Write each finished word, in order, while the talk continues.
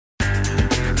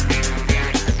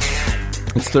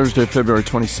It's Thursday, February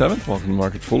 27th. Welcome to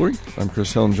Market Foolery. I'm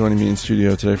Chris Hill, and joining me in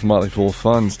studio today from Motley Fool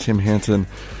Funds, Tim Hanson,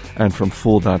 and from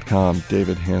Fool.com,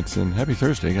 David Hanson. Happy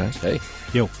Thursday, guys. Hey.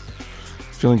 Yo.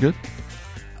 Feeling good?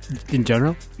 In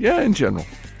general? Yeah, in general.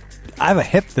 I have a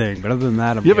hip thing, but other than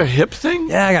that, I'm You have good. a hip thing?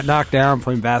 Yeah, I got knocked down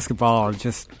playing basketball, and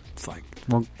it's like,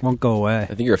 won't go away. I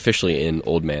think you're officially in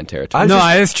old man territory.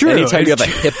 It's true. Anytime you It's have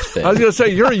a hip thing. I was going to say,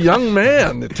 you're a young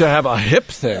man to have a hip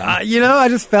thing. I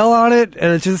just fell on it,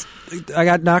 and I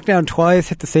got knocked down twice,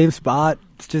 hit the same spot.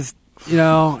 It's just, and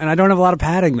I don't have a lot of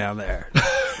padding down there.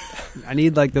 I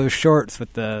need, those shorts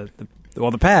with the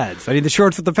pads. I need the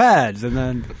shorts with the pads, and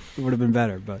then it would have been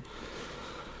better, but...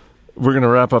 We're going to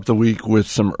wrap up the week with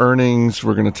some earnings.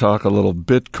 We're going to talk a little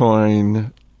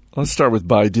Bitcoin. Let's start with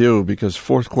Baidu, because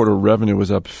fourth quarter revenue was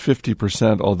up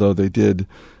 50%, although they did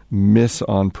miss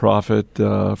on profit.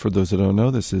 For those that don't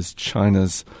know, this is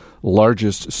China's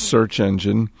largest search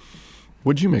engine.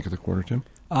 What did you make of the quarter, Tim?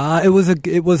 It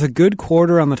was a good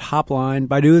quarter on the top line.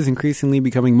 Baidu is increasingly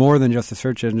becoming more than just a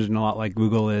search engine, a lot like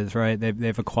Google is, right?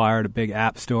 They've acquired a big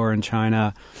app store in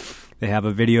China. They have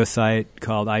a video site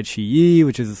called iQIYI,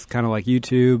 which is kind of like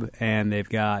YouTube, and they've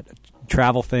got a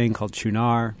travel thing called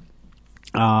Qunar,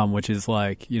 which is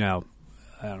like, I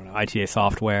don't know, ITA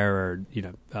software or,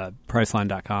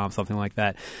 Priceline.com, something like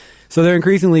that. So they're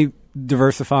increasingly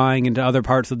diversifying into other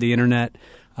parts of the internet.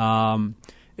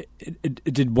 It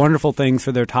did wonderful things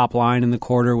for their top line in the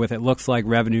quarter with, it looks like,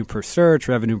 revenue per search,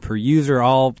 revenue per user,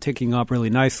 all ticking up really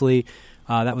nicely.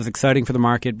 That was exciting for the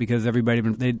market because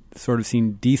they'd sort of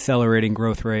seen decelerating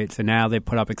growth rates, and now they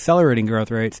put up accelerating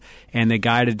growth rates, and they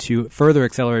guided to further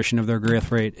acceleration of their growth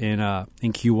rate in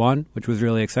Q1, which was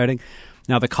really exciting.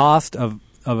 Now, the cost of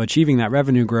achieving that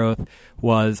revenue growth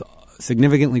was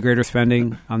significantly greater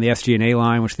spending on the SG&A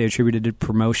line, which they attributed to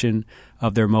promotion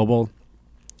of their mobile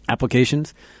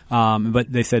applications.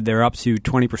 But they said they're up to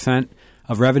 20%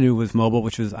 of revenue was mobile,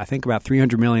 which was, I think, about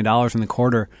 $300 million in the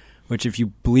quarter, which, if you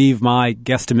believe my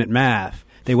guesstimate math,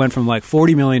 they went from like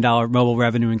 $40 million mobile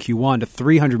revenue in Q1 to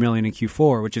 $300 million in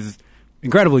Q4, which is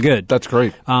incredibly good. That's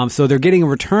great. So they're getting a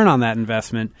return on that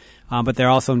investment, but they're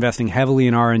also investing heavily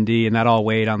in R&D, and that all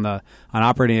weighed on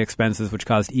operating expenses, which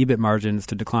caused EBIT margins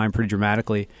to decline pretty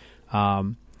dramatically,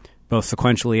 both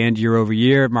sequentially and year over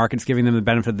year. Market's giving them the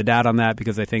benefit of the doubt on that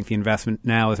because they think the investment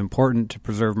now is important to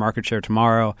preserve market share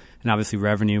tomorrow, and obviously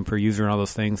revenue per user and all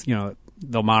those things,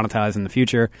 they'll monetize in the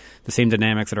future. The same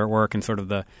dynamics that are at work in sort of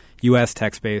the U.S.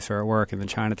 tech space are at work in the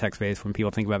China tech space when people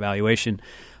think about valuation.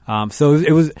 So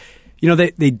it was,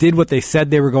 they did what they said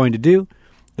they were going to do.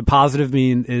 The positive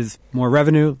is more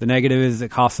revenue. The negative is it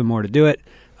costs them more to do it.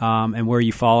 And where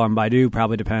you fall on Baidu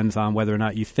probably depends on whether or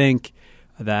not you think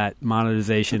that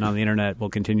monetization on the internet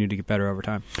will continue to get better over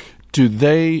time.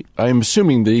 I'm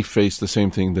assuming they face the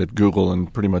same thing that Google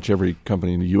and pretty much every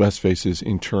company in the U.S. faces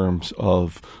in terms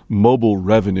of mobile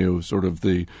revenue, sort of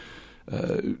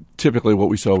typically what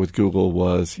we saw with Google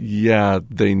was,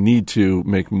 they need to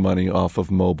make money off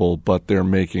of mobile, but they're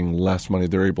making less money.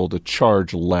 They're able to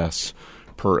charge less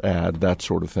per ad, that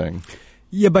sort of thing.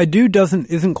 Yeah, Baidu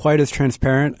isn't quite as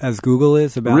transparent as Google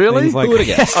is about things like... Who would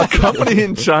have guessed? A company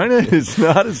in China is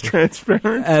not as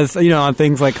transparent? As, on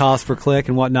things like cost per click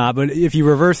and whatnot. But if you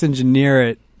reverse engineer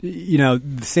it, the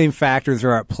same factors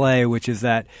are at play, which is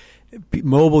that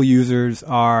mobile users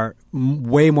are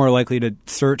way more likely to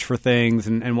search for things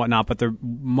and whatnot, but they're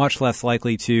much less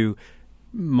likely to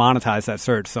monetize that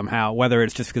search somehow, whether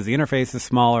it's just because the interface is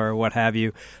smaller or what have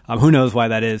you. Who knows why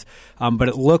that is. But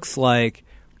it looks like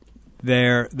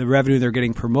the revenue they're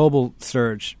getting per mobile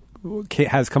search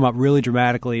has come up really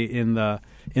dramatically in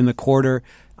the quarter.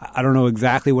 I don't know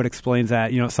exactly what explains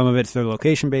that. Some of it's their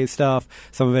location-based stuff.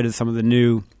 Some of it is some of the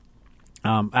new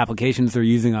applications they're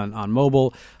using on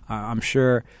mobile, I'm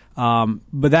sure.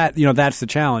 But that's the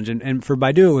challenge. And for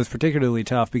Baidu, it was particularly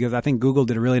tough because I think Google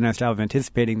did a really nice job of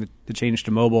anticipating the change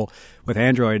to mobile with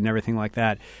Android and everything like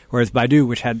that. Whereas Baidu,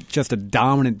 which had just a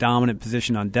dominant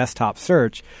position on desktop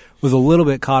search, was a little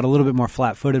bit caught a little bit more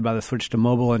flat-footed by the switch to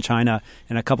mobile in China,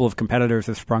 and a couple of competitors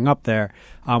have sprung up there,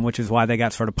 which is why they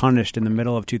got sort of punished in the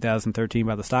middle of 2013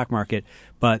 by the stock market.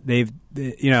 But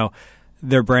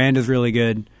their brand is really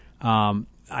good.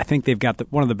 I think they've got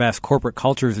one of the best corporate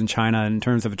cultures in China in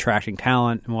terms of attracting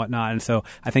talent and whatnot. And so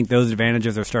I think those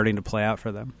advantages are starting to play out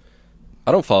for them.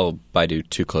 I don't follow Baidu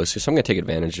too closely, so I'm going to take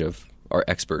advantage of our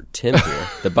expert, Tim, here,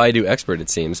 the Baidu expert, it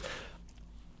seems.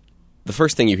 The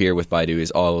first thing you hear with Baidu is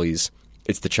always,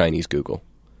 it's the Chinese Google.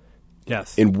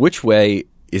 Yes. In which way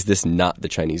is this not the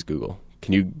Chinese Google?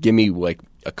 Can you give me like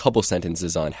a couple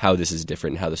sentences on how this is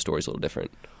different and how the story's a little different?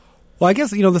 Well, I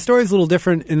guess, the story is a little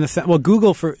different in the sense. Well,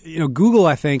 Google,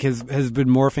 I think, has been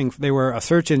morphing. They were a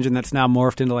search engine that's now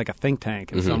morphed into like a think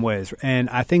tank in some ways. And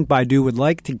I think Baidu would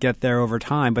like to get there over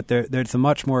time, but there's a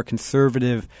much more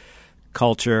conservative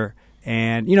culture.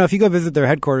 And, if you go visit their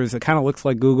headquarters, it kind of looks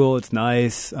like Google. It's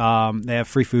nice. They have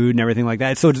free food and everything like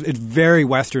that. So it's very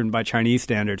Western by Chinese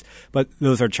standards. But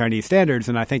those are Chinese standards,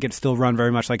 and I think it's still run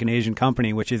very much like an Asian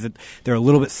company, which is that they're a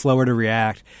little bit slower to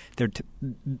react.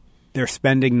 They're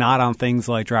spending not on things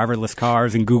like driverless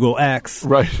cars and Google X,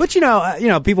 right? Which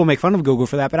people make fun of Google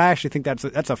for that, but I actually think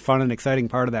that's a fun and exciting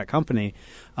part of that company.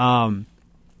 And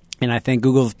I think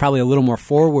Google is probably a little more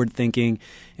forward thinking,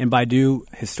 and Baidu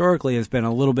historically has been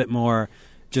a little bit more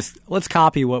just let's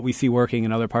copy what we see working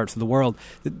in other parts of the world.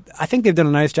 I think they've done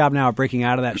a nice job now of breaking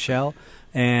out of that shell.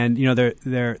 And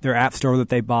their app store that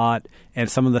they bought, and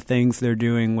some of the things they're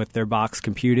doing with their box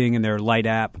computing and their light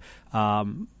app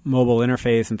mobile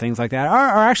interface and things like that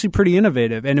are actually pretty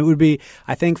innovative. And it would be,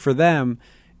 I think, for them,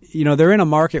 they're in a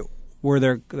market where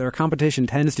their competition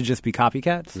tends to just be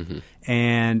copycats,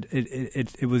 and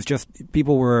it was just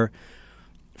people were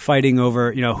fighting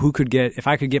over who could get, if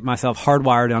I could get myself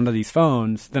hardwired onto these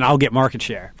phones, then I'll get market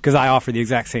share because I offer the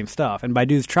exact same stuff. And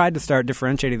Baidu's tried to start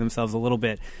differentiating themselves a little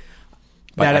bit.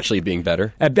 By actually being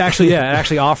better?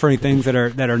 Actually offering things that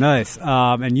are nice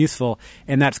and useful,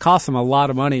 and that's cost them a lot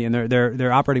of money, and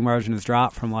their operating margin has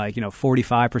dropped from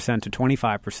 45% to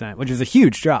 25%, which is a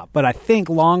huge drop. But I think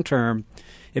long term,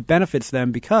 it benefits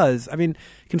them because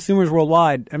consumers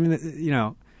worldwide.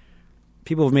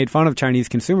 People have made fun of Chinese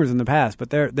consumers in the past, but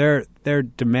their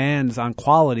demands on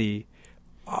quality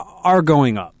are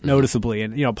going up noticeably,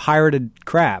 and pirated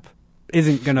crap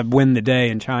isn't going to win the day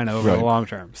in China over the long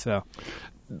term. So,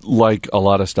 like a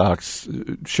lot of stocks,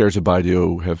 shares of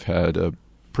Baidu have had a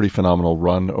pretty phenomenal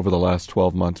run over the last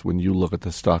 12 months. When you look at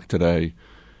the stock today,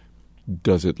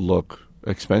 does it look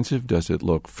expensive? Does it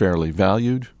look fairly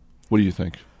valued? What do you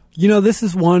think? This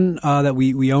is one that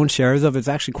we own shares of. It's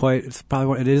actually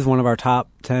it is one of our top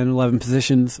 10, 11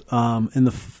 positions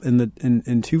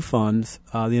in two funds,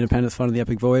 the Independence Fund and the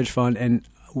Epic Voyage Fund, and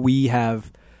we have.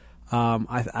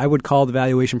 I would call the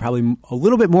valuation probably a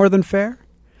little bit more than fair.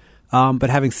 But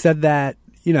having said that,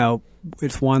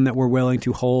 it's one that we're willing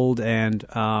to hold and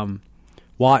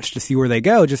watch to see where they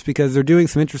go just because they're doing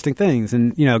some interesting things.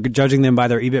 And, judging them by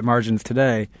their EBIT margins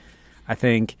today, I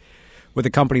think with a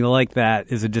company like that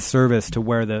is a disservice to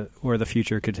where the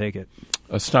future could take it.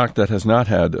 A stock that has not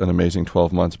had an amazing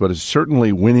 12 months but is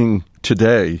certainly winning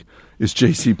today is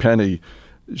JCPenney.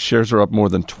 Shares are up more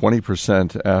than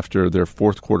 20% after their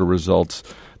fourth quarter results.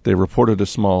 They reported a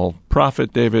small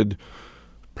profit, David,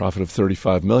 profit of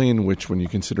 $35 million, which when you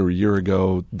consider a year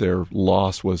ago, their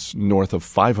loss was north of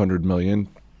 $500 million.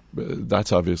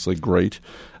 That's obviously great.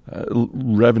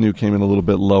 Revenue came in a little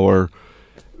bit lower.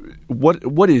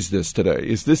 What is this today?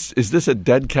 Is this a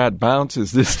dead cat bounce?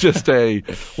 Is this just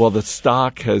the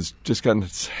stock has just gotten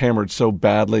hammered so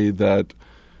badly that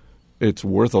it's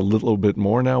worth a little bit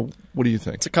more now? What do you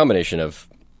think? It's a combination of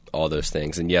all those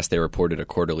things. And yes, they reported a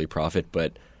quarterly profit,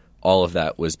 but all of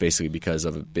that was basically because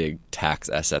of a big tax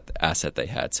asset they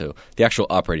had. So the actual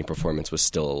operating performance was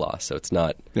still a loss. So it's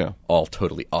not all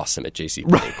totally awesome at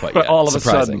JCPenney quite yet. All of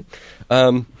surprising. A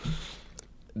sudden.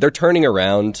 They're turning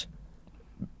around,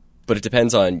 but it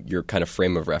depends on your kind of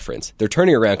frame of reference. They're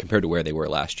turning around compared to where they were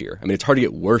last year. It's hard to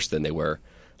get worse than they were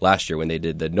last year when they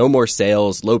did the no more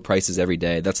sales, low prices every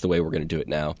day. That's the way we're going to do it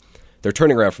now. They're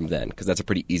turning around from then because that's a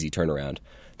pretty easy turnaround.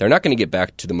 They're not going to get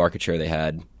back to the market share they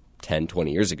had 10,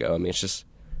 20 years ago. It's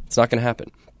not going to happen.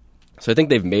 So I think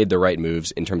they've made the right moves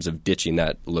in terms of ditching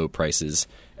that low prices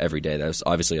every day. That was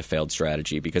obviously a failed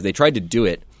strategy because they tried to do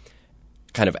it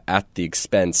kind of at the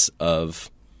expense of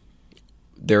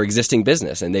their existing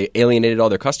business, and they alienated all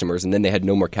their customers, and then they had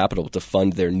no more capital to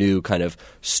fund their new kind of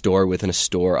store within a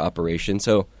store operation.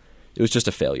 So it was just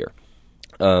a failure.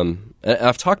 And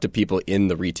I've talked to people in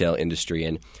the retail industry,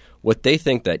 and what they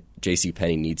think that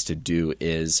JCPenney needs to do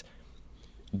is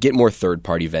get more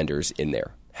third-party vendors in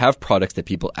there. Have products that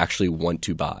people actually want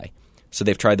to buy. So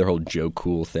they've tried their whole Joe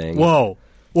Cool thing. Whoa.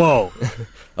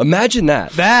 Imagine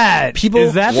that. Is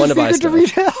that want the to buy secret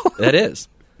stuff. to retail? That is.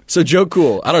 So Joe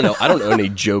Cool, I don't know. I don't own any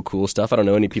Joe Cool stuff. I don't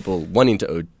know any people wanting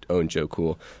to own Joe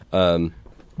Cool.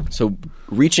 So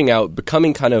reaching out,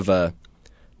 becoming kind of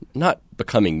not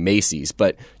becoming Macy's,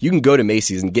 but you can go to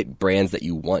Macy's and get brands that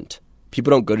you want.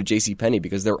 People don't go to JCPenney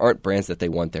because there aren't brands that they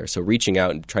want there. So reaching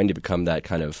out and trying to become that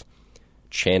kind of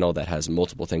channel that has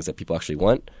multiple things that people actually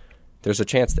want, there's a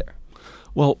chance there.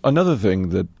 Well, another thing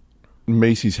that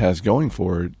Macy's has going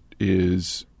for it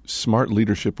is smart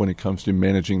leadership when it comes to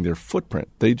managing their footprint.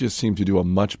 They just seem to do a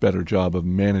much better job of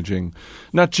managing,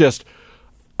 not just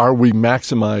are we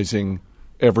maximizing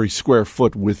every square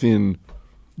foot within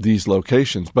these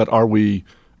locations, but are we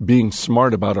being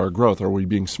smart about our growth? Are we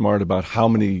being smart about how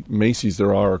many Macy's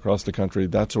there are across the country,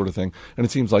 that sort of thing? And it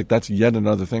seems like that's yet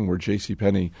another thing where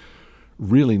JCPenney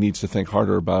really needs to think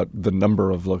harder about the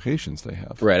number of locations they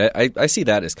have. Right. I see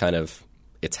that as kind of,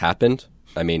 it's happened.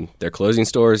 I mean, they're closing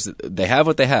stores. They have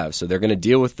what they have, so they're going to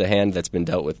deal with the hand that's been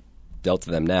dealt to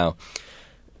them now.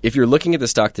 If you're looking at the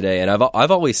stock today, and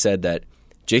I've always said that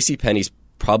JCPenney's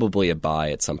probably a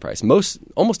buy at some price.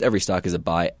 Almost every stock is a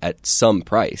buy at some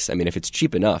price. I mean, if it's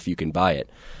cheap enough, you can buy it.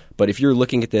 But if you're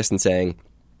looking at this and saying,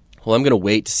 well, I'm going to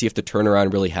wait to see if the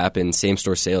turnaround really happens,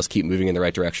 same-store sales keep moving in the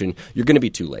right direction, you're going to be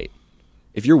too late.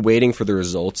 If you're waiting for the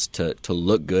results to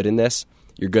look good in this,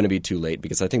 you're going to be too late,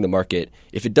 because I think the market,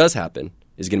 if it does happen,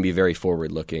 is going to be very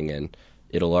forward-looking, and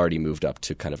it'll already moved up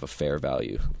to kind of a fair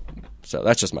value. So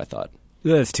that's just my thought.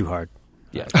 That's too hard.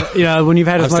 Yeah, when you've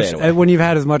had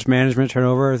as much management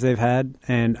turnover as they've had,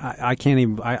 and I can't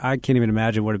even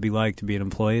imagine what it'd be like to be an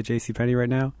employee at JCPenney right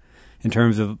now, in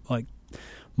terms of like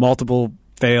multiple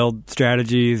failed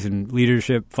strategies and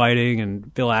leadership fighting,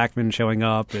 and Bill Ackman showing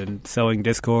up and selling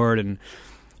Discord, and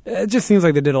it just seems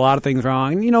like they did a lot of things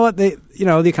wrong. And you know what? The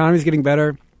economy's getting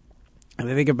better. And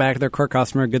if they get back to their core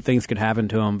customer, good things could happen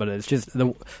to them. But it's just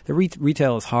the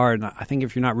retail is hard. And I think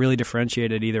if you're not really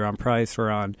differentiated either on price or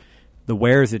on the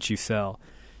wares that you sell,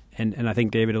 and I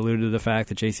think David alluded to the fact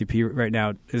that JCP right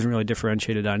now isn't really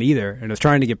differentiated on either, and is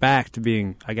trying to get back to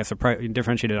being, I guess,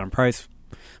 differentiated on price.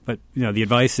 But the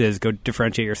advice is go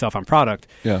differentiate yourself on product.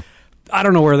 Yeah. I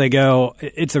don't know where they go.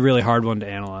 It's a really hard one to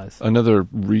analyze. Another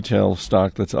retail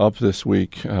stock that's up this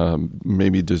week,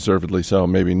 maybe deservedly so,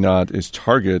 maybe not, is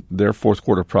Target. Their fourth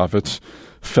quarter profits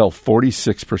fell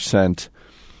 46%.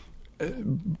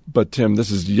 But, Tim, this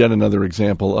is yet another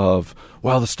example of,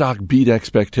 the stock beat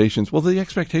expectations. Well, the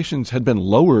expectations had been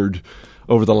lowered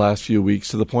over the last few weeks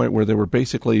to the point where they were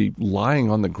basically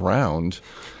lying on the ground.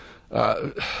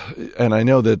 And I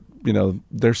know that,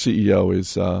 their CEO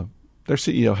is their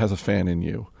CEO has a fan in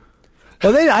you.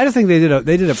 Well, I just think they did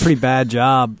a pretty bad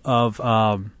job of.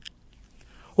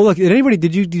 Well, look,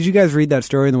 did you guys read that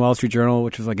story in the Wall Street Journal,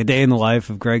 which was like a day in the life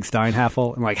of Greg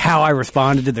Steinhafel and like how I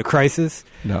responded to the crisis?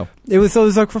 No, it was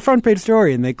like a front page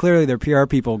story, and their PR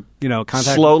people,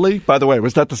 contacted slowly. By the way,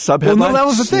 was that the subheadline? Well, no, that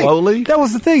was the thing. Slowly, that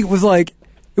was the thing. It was like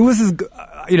it was this.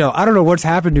 I don't know what's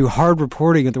happened to hard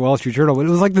reporting at the Wall Street Journal, but it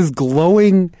was like this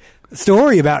glowing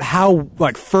story about how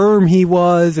like firm he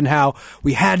was and how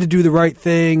we had to do the right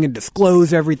thing and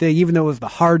disclose everything, even though it was the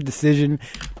hard decision.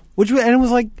 And it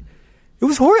was like. It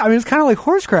was horrible. I mean, it's kind of like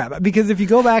horse crap, because if you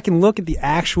go back and look at the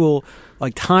actual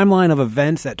like timeline of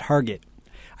events at Target,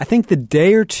 I think the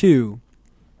day or two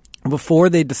before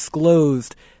they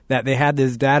disclosed that they had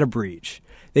this data breach,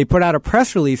 they put out a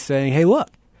press release saying, "Hey, look,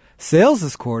 sales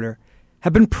this quarter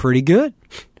have been pretty good.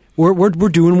 We're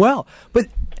doing well." But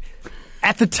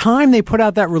at the time they put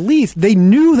out that release, they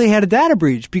knew they had a data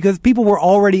breach because people were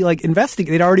already like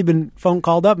investigating. They'd already been phone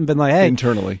called up and been like, "Hey,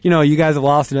 internally, you guys have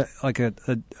lost a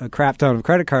crap ton of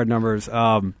credit card numbers.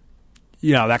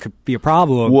 That could be a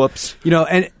problem." Whoops.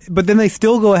 But then they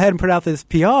still go ahead and put out this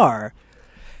PR,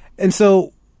 and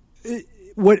so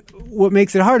what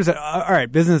makes it hard is that all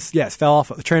right, business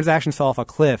transactions fell off a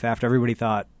cliff after everybody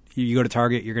thought you go to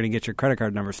Target, you're going to get your credit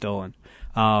card number stolen.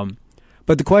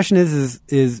 But the question is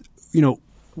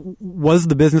was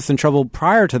the business in trouble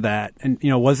prior to that? And,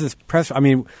 was this press? I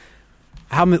mean,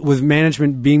 how was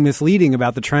management being misleading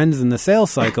about the trends in the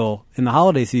sales cycle in the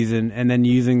holiday season, and then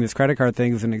using this credit card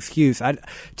thing as an excuse?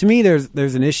 To me,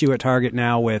 there's an issue at Target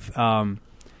now with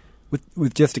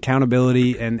just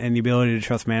accountability and the ability to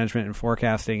trust management and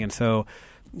forecasting. And so,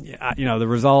 the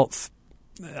results.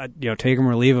 Take them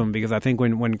or leave them, because I think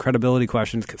when credibility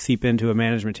questions seep into a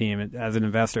management team as an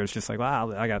investor, it's just like,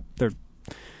 wow, there's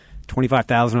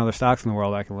 25,000 other stocks in the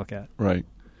world I can look at. Right.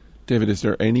 David, is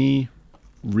there any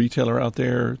retailer out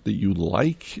there that you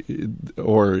like,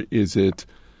 or is it,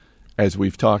 as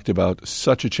we've talked about,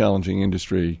 such a challenging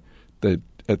industry that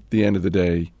at the end of the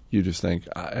day, you just think,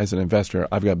 as an investor,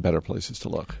 I've got better places to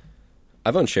look?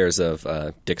 I've owned shares of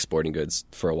Dick's Sporting Goods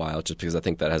for a while, just because I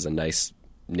think that has a nice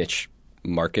niche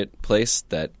marketplace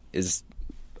that is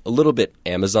a little bit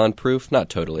Amazon-proof. Not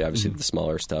totally, obviously, the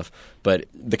smaller stuff. But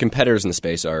the competitors in the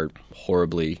space are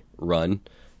horribly run,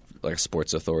 like a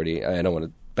Sports Authority. I don't want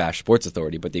to bash Sports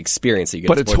Authority, but the experience that you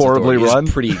get at Sports Authority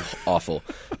is pretty awful.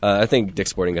 I think Dick's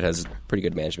Sporting Goods has a pretty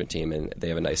good management team, and they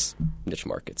have a nice niche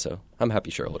market. So I'm a happy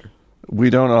shareholder.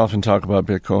 We don't often talk about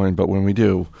Bitcoin, but when we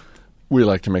do, we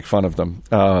like to make fun of them.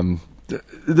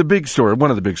 The big story, one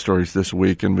of the big stories this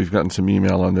week, and we've gotten some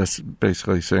email on this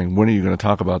basically saying, when are you going to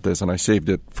talk about this? And I saved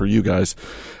it for you guys.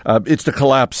 It's the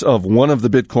collapse of one of the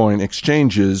Bitcoin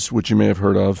exchanges, which you may have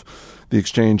heard of. The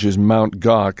exchange is Mt.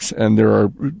 Gox, and there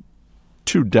are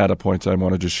two data points I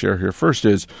want to just share here. First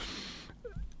is,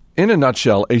 in a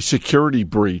nutshell, a security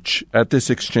breach at this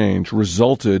exchange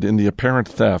resulted in the apparent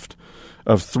theft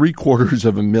of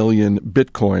 750,000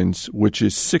 Bitcoins, which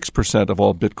is 6% of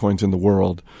all Bitcoins in the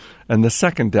world. And the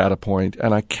second data point,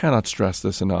 and I cannot stress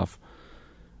this enough,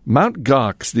 Mt.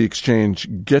 Gox, the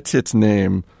exchange, gets its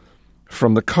name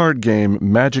from the card game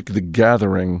Magic the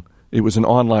Gathering. It was an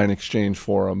online exchange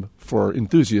forum for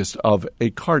enthusiasts of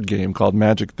a card game called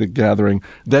Magic the Gathering.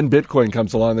 Then Bitcoin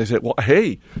comes along and they say, well,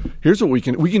 hey, here's what we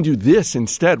can do this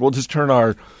instead. We'll just turn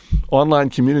our online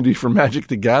community for Magic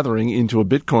the Gathering into a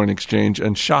Bitcoin exchange.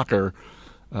 And shocker,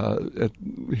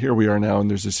 here we are now and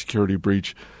there's a security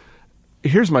breach.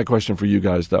 Here's my question for you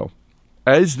guys, though.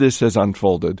 As this has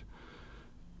unfolded,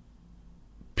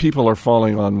 people are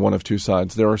falling on one of two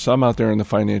sides. There are some out there in the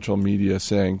financial media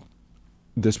saying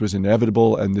this was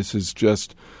inevitable and this is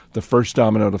just the first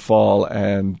domino to fall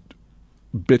and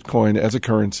Bitcoin as a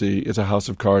currency is a house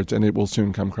of cards and it will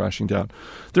soon come crashing down.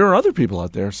 There are other people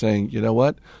out there saying, you know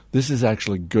what, this is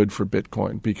actually good for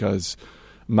Bitcoin because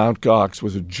Mt. Gox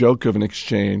was a joke of an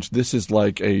exchange. This is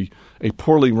like a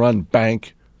poorly run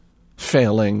bank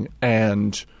failing,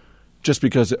 and just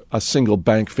because a single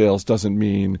bank fails doesn't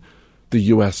mean the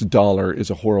U.S. dollar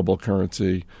is a horrible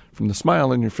currency. From the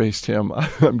smile on your face, Tim,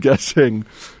 I'm guessing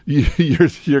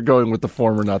you're going with the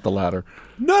former, not the latter.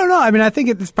 No. I mean, I think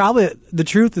it's probably the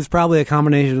truth is probably a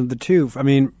combination of the two. I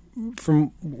mean,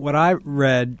 from what I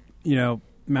read,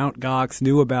 Mt. Gox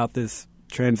knew about this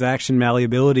transaction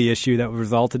malleability issue that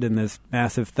resulted in this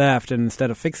massive theft, and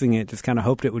instead of fixing it, just kind of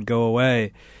hoped it would go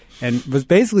away, and was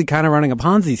basically kind of running a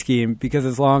Ponzi scheme because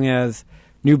as long as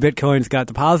new Bitcoins got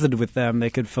deposited with them, they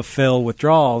could fulfill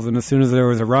withdrawals. And as soon as there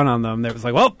was a run on them, it was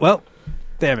like, well,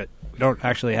 damn it. We don't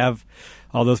actually have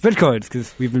all those Bitcoins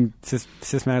because we've been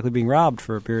systematically being robbed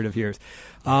for a period of years.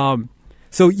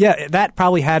 So, yeah, that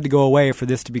probably had to go away for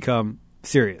this to become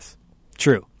serious.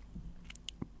 True.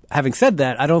 Having said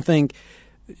that, I don't think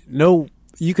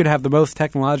you could have the most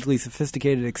technologically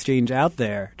sophisticated exchange out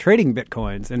there trading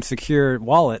Bitcoins and secure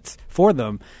wallets for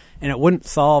them, and it wouldn't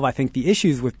solve, I think, the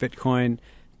issues with Bitcoin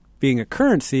being a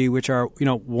currency, which are,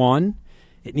 one,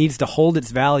 it needs to hold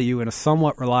its value in a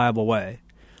somewhat reliable way,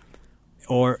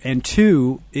 and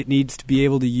two, it needs to be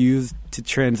able to use to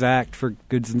transact for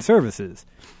goods and services.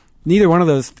 Neither one of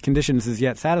those conditions is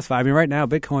yet satisfied. I mean, right now,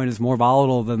 Bitcoin is more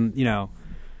volatile than,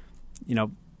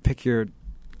 pick your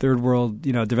third world,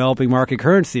 developing market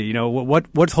currency.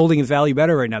 What's holding its value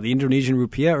better right now, the Indonesian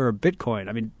rupiah or Bitcoin?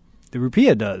 I mean, the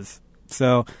rupiah does.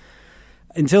 So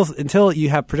until you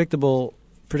have predictable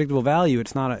value,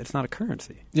 it's not a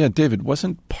currency. Yeah, David,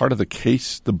 wasn't part of the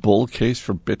case, the bull case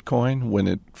for Bitcoin when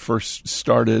it first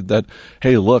started that,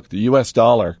 hey, look, the U.S.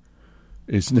 dollar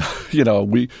is,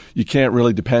 you can't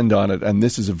really depend on it, and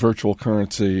this is a virtual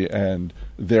currency, and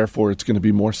therefore it's going to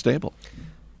be more stable.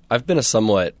 I've been a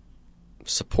somewhat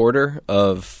supporter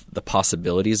of the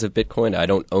possibilities of Bitcoin. I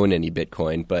don't own any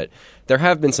Bitcoin, but there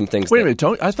have been some things. Wait a minute,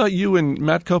 I thought you and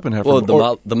Matt Copenhaver.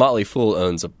 Well, the Motley Fool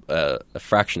owns a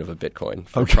fraction of a Bitcoin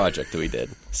for a project that we did.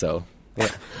 So, yeah.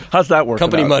 How's that work?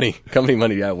 Company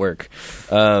money at work.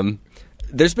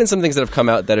 There's been some things that have come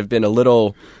out that have been a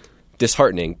little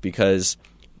disheartening because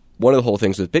one of the whole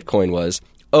things with Bitcoin was,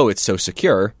 it's so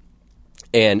secure,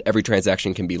 and every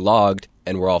transaction can be logged,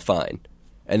 and we're all fine.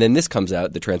 And then this comes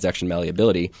out, the transaction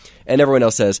malleability, and everyone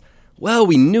else says, well,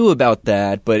 we knew about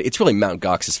that, but it's really Mt.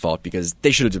 Gox's fault because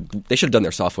they should have done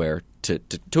their software to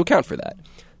account for that.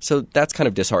 So that's kind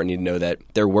of disheartening to know that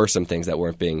there were some things that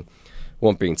weren't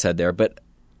being said there. But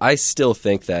I still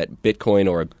think that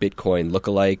Bitcoin or a Bitcoin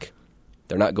lookalike,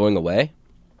 they're not going away.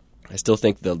 I still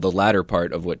think the latter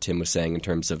part of what Tim was saying in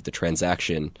terms of the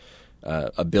transaction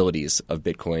abilities of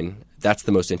Bitcoin, that's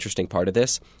the most interesting part of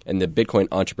this. And the Bitcoin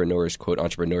entrepreneurs, quote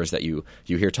entrepreneurs that you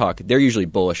hear talk, they're usually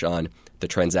bullish on the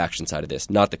transaction side of this,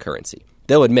 not the currency.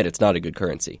 They'll admit it's not a good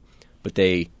currency, but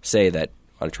they say that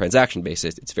on a transaction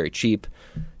basis, it's very cheap.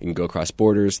 You can go across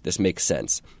borders. This makes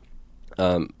sense.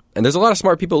 And there's a lot of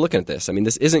smart people looking at this. I mean,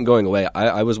 this isn't going away.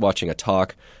 I was watching a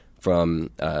talk from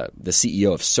the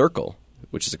CEO of Circle,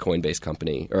 which is a Coinbase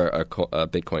company or a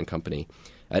Bitcoin company,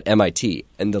 at MIT,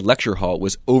 and the lecture hall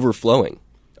was overflowing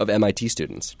of MIT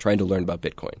students trying to learn about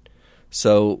Bitcoin.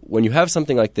 So when you have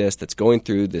something like this that's going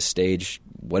through this stage,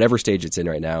 whatever stage it's in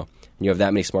right now, and you have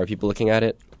that many smart people looking at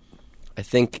it, I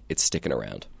think it's sticking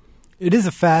around. It is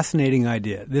a fascinating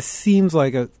idea. This seems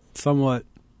like a somewhat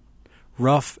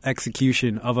rough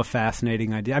execution of a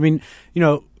fascinating idea. I mean,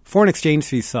 foreign exchange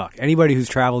fees suck. Anybody who's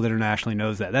traveled internationally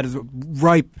knows that. That is a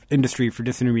ripe industry for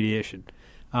disintermediation.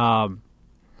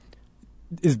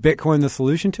 Is Bitcoin the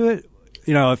solution to it?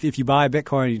 If you buy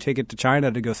Bitcoin, you take it to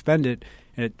China to go spend it,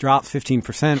 and it drops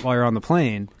 15% while you're on the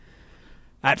plane,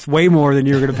 that's way more than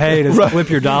you're going to pay to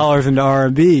flip your dollars into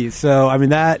RMB. So, I mean,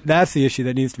 that's the issue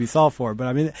that needs to be solved for. But,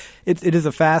 I mean, it is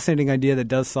a fascinating idea that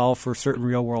does solve for certain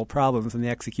real-world problems, and the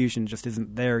execution just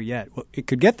isn't there yet. Well, it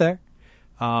could get there,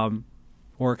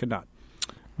 or it could not.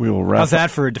 We will wrap. How's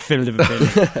that for a definitive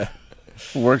opinion?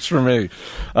 Works for me.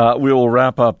 We will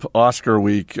wrap up Oscar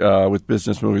week with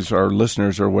business movies. Our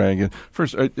listeners are weighing in.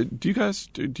 First, do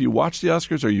you watch the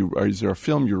Oscars? Is there a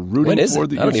film you're rooting when is for?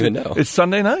 It? I don't even know. It's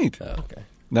Sunday night. Oh, okay.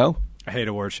 No? I hate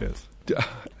award shows.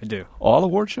 I do. All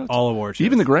award shows? All award shows.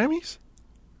 Even the Grammys?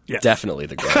 Yes. Definitely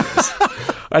the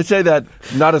Grammys. I say that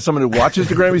not as someone who watches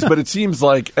the Grammys, but it seems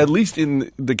like, at least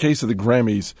in the case of the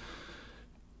Grammys,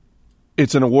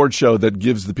 it's an award show that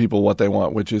gives the people what they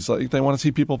want, which is like they want to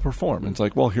see people perform. It's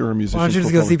like, well, here are musicians. Why don't you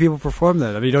just go see people perform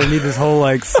then? I mean, you don't need this whole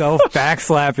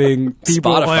self-backslapping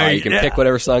people. Spotify, you can pick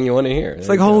whatever song you want to hear. It's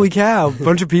like, holy cow, a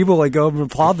bunch of people go up and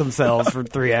applaud themselves for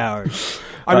 3 hours.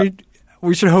 I mean,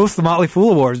 we should host the Motley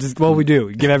Fool Awards. Just what we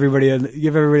do. Give everybody in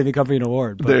the company an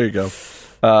award. But, there you go.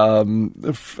 And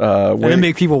then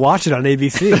make people watch it on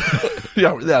ABC.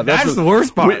 yeah, that's the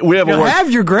worst part. We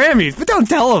have your Grammys, but don't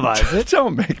televise it.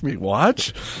 Don't make me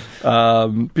watch.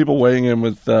 People weighing in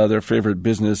with their favorite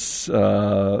business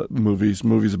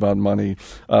movies about money.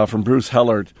 From Bruce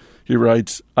Hellert, he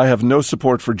writes, I have no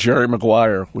support for Jerry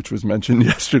Maguire, which was mentioned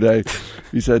yesterday.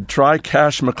 He said, try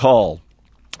Cash McCall,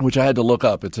 which I had to look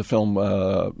up. It's a film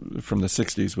from the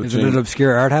 60s. Is it an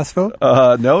obscure art house film?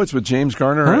 No, it's with James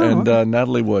Garner and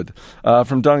Natalie Wood.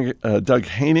 From Doug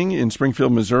Haining in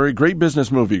Springfield, Missouri. Great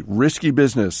business movie, Risky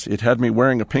Business. It had me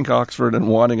wearing a pink Oxford and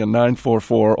wanting a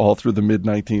 944 all through the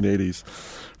mid-1980s.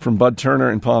 From Bud Turner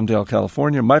in Palmdale,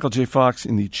 California. Michael J. Fox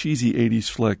in the cheesy 80s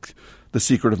flick, The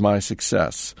Secret of My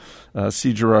Success.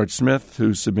 C. Gerard Smith,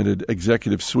 who submitted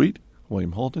Executive Suite.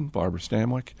 William Holden, Barbara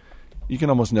Stanwyck. You can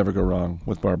almost never go wrong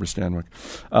with Barbara Stanwyck.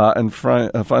 And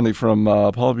finally from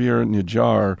Paul Bier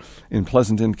Najjar in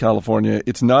Pleasanton, California.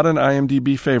 It's not an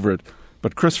IMDb favorite,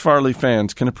 but Chris Farley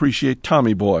fans can appreciate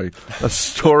Tommy Boy, a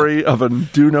story of a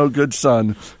do-no-good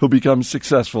son who becomes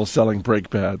successful selling brake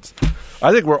pads.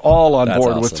 I think we're all on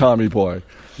board with Tommy Boy.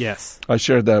 Yes. I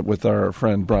shared that with our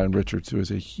friend Brian Richards, who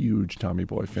is a huge Tommy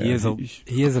Boy fan.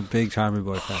 He is a big Tommy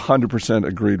Boy fan. 100%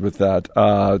 agreed with that.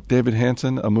 David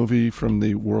Hansen, a movie from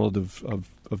the world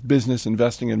of business,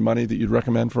 investing, and money that you'd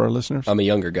recommend for our listeners? I'm a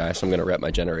younger guy, so I'm going to rep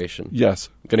my generation. Yes.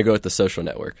 I'm going to go with The Social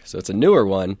Network. So it's a newer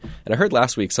one, and I heard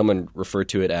last week someone referred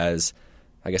to it as,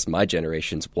 I guess, my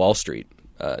generation's Wall Street,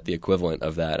 the equivalent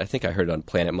of that. I think I heard it on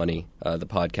Planet Money, the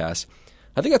podcast.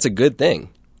 I think that's a good thing.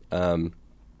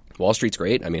 Wall Street's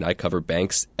great. I mean, I cover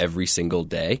banks every single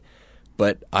day,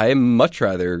 but I much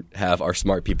rather have our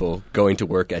smart people going to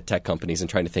work at tech companies and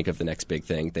trying to think of the next big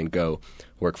thing than go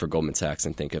work for Goldman Sachs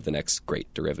and think of the next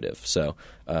great derivative. So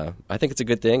I think it's a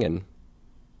good thing, and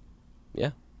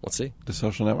yeah, we'll see. The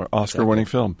Social Network, Oscar-winning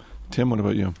film. Tim, what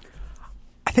about you?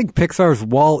 I think Pixar's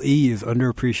Wall-E is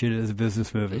underappreciated as a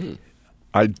business movie.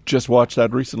 I just watched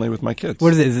that recently with my kids.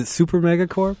 What is it? Is it Super Mega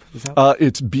Corp?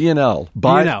 It's B&L.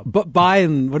 B&L. But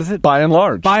what is it? By and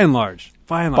large. By and large.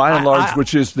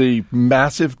 Which is the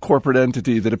massive corporate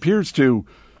entity that appears to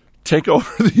take over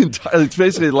the entire... It's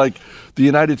basically like the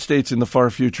United States in the far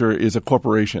future is a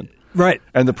corporation. Right.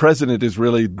 And the president is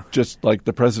really just like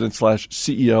the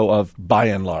president/CEO of By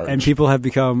and Large. And people have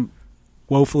become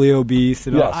woefully obese.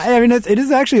 And yes. I mean, it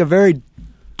is actually a very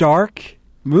dark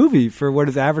movie for what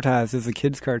is advertised as a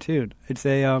kid's cartoon. It's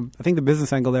I think the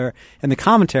business angle there and the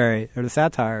commentary or the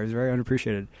satire is very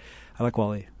unappreciated. I like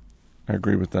Wall-E. I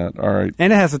agree with that. All right.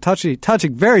 And it has a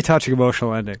very touching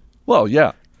emotional ending. Well,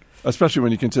 yeah. Especially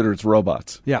when you consider it's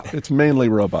robots. Yeah. It's mainly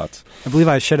robots. I believe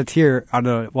I shed a tear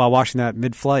while watching that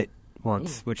mid-flight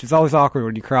once, which is always awkward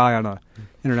when you cry on an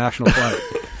international flight.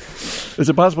 Is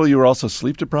it possible you were also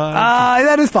sleep deprived?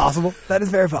 That is possible. That is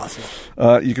very possible.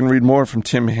 You can read more from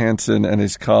Tim Hansen and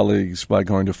his colleagues by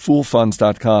going to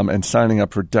foolfunds.com and signing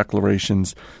up for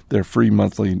Declarations, their free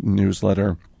monthly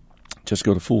newsletter. Just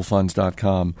go to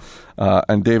foolfunds.com.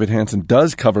 And David Hansen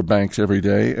does cover banks every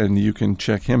day, and you can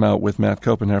check him out with Matt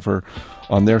Copenheffer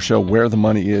on their show, Where the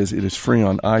Money Is. It is free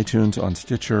on iTunes, on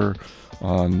Stitcher,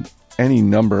 on any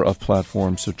number of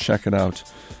platforms, so check it out.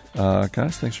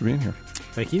 Guys, thanks for being here.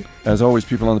 Thank you. As always,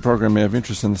 people on the program may have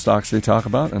interest in the stocks they talk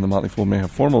about, and the Motley Fool may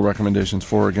have formal recommendations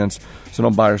for or against, so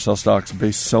don't buy or sell stocks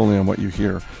based solely on what you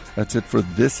hear. That's it for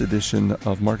this edition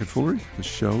of Market Foolery. The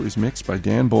show is mixed by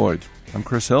Dan Boyd. I'm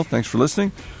Chris Hill. Thanks for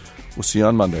listening. We'll see you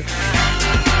on Monday.